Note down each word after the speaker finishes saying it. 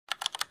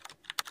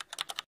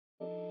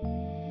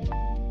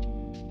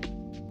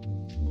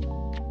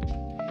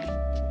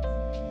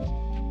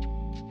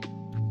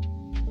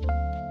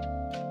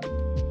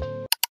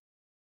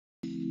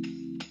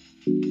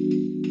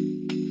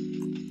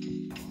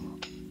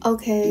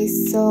Okay,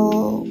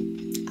 so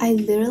I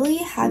literally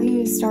haven't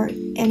even started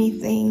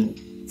anything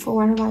for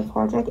one of my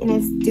projects, and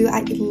it's due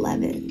at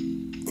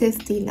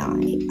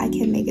 11:59. I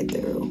can make it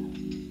through.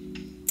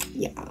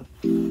 Yeah.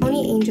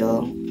 Only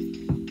Angel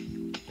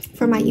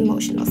for my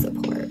emotional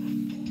support.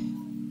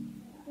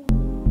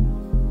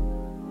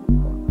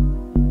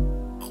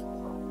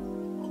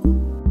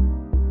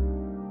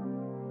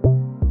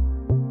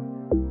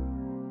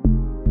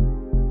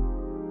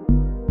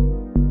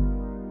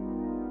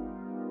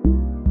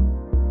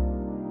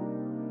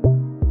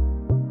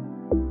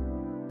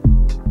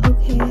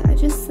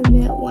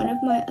 Submit one of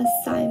my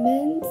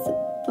assignments,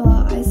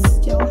 but I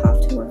still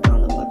have to work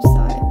on the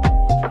website.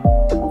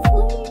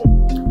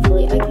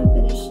 Hopefully I can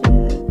finish it.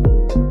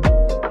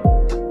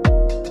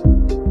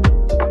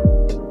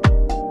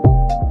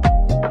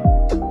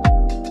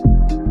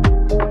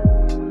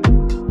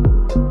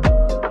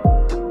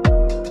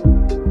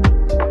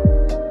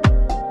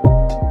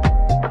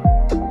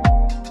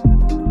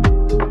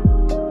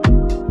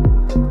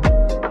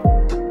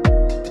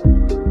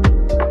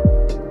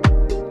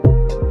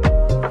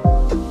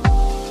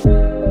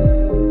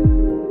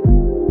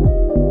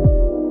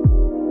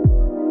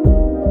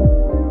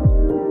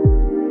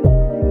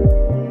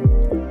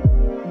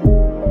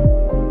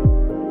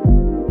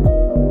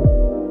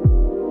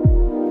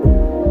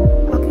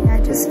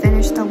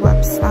 Finished the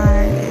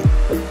website.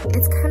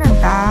 It's kind of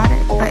bad,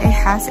 but it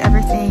has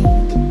everything,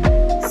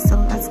 so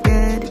that's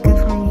good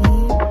for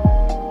me.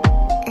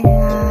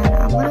 And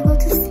I'm gonna go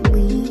to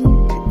sleep,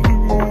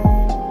 and then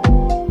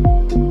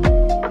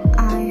I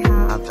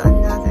have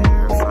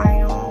another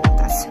final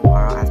that's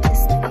tomorrow I have to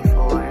study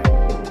for.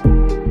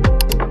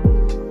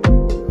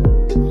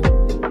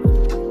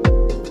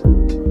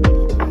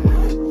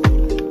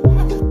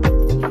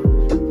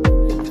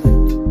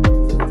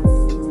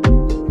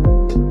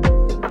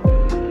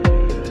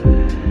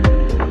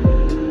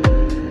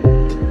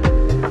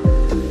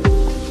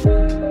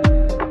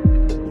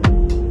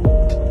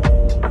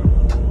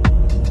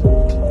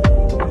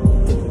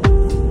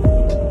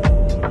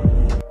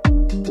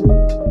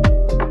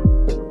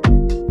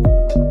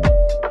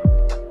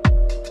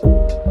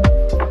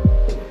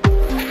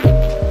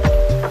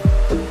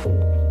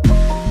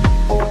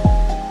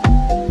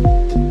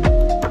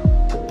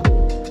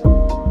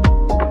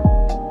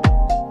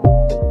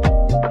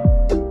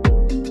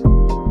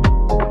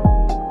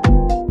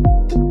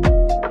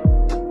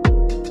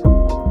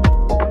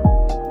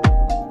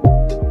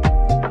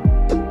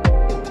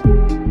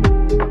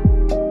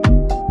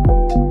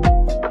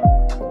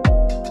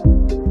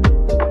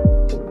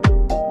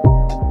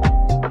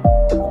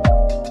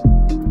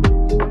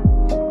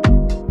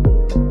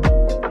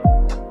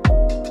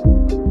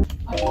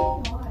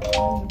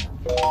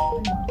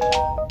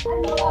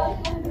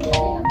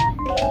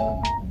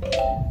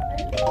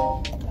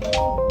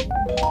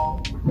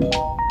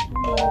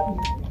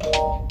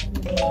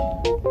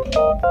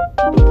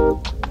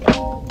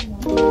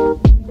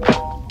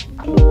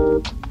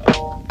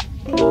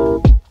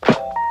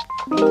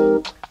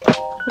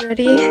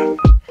 Ready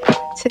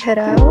to head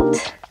out.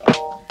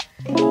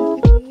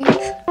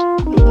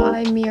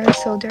 My mirror is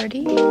so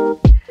dirty,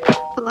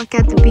 but look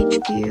at the beach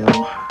view.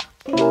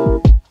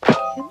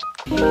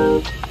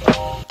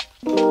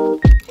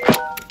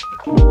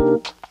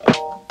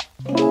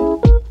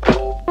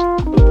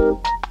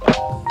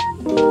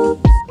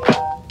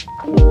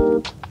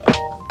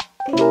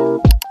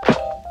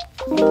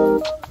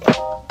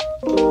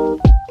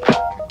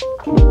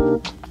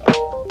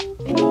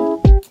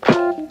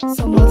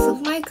 So most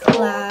of my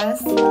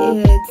class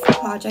is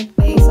project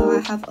based, so I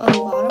have a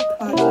lot of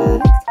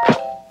projects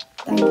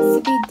that needs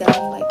to be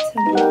done like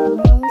tomorrow.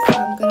 So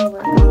I'm gonna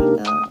work on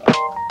the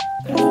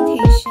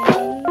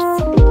presentations,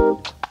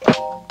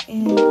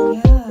 and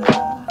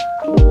yeah,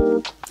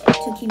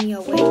 to keep me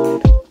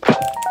awake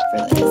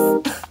for this.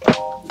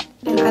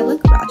 And I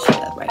look ratchet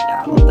up right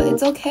now, but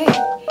it's okay.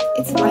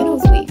 It's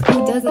finals week.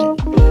 Who doesn't?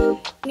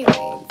 Anyways,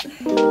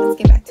 let's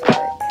get back to work.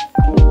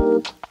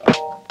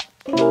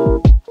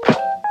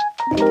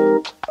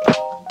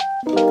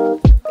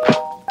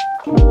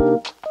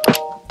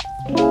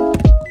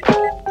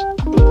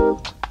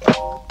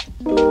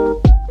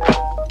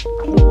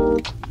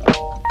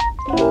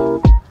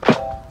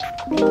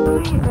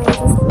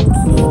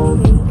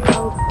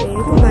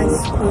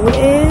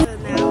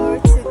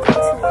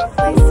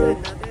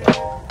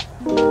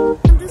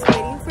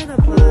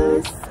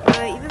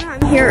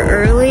 Here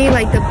early,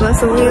 like the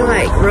bus only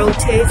like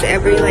rotates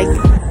every like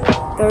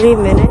 30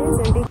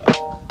 minutes, and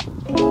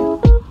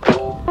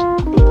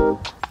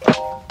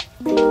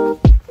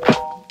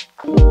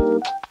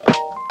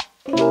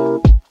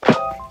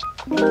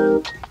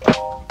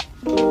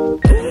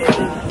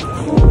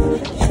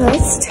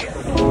just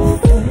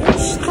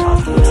finished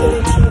talking to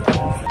the team.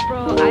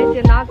 Bro, I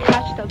did not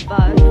catch the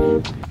bus.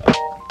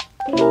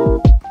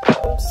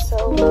 I'm so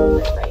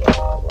lonely right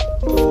now,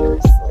 like,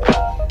 seriously.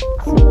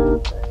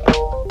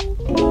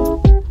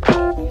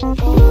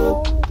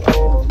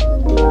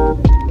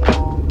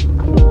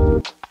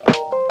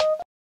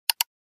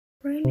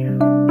 Right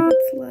now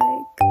it's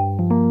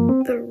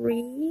like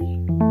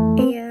 3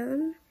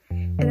 a.m.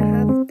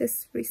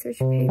 this research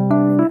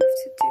paper I have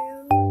to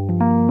do,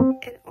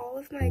 and all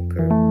of my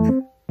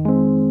group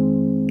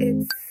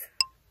is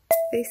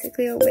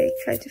basically awake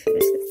trying to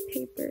finish this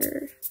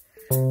paper.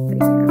 But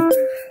yeah,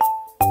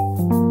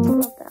 all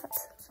of that.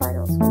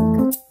 Finals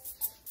week.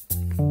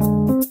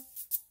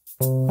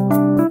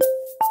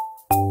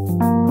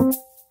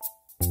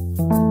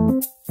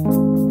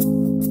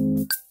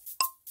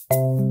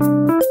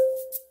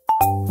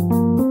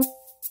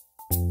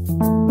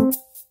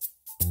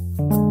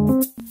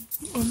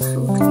 I'm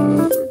so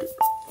tired.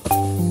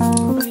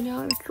 Right now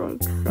it's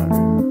like 7.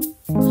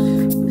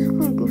 I'm just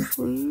gonna go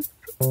sleep.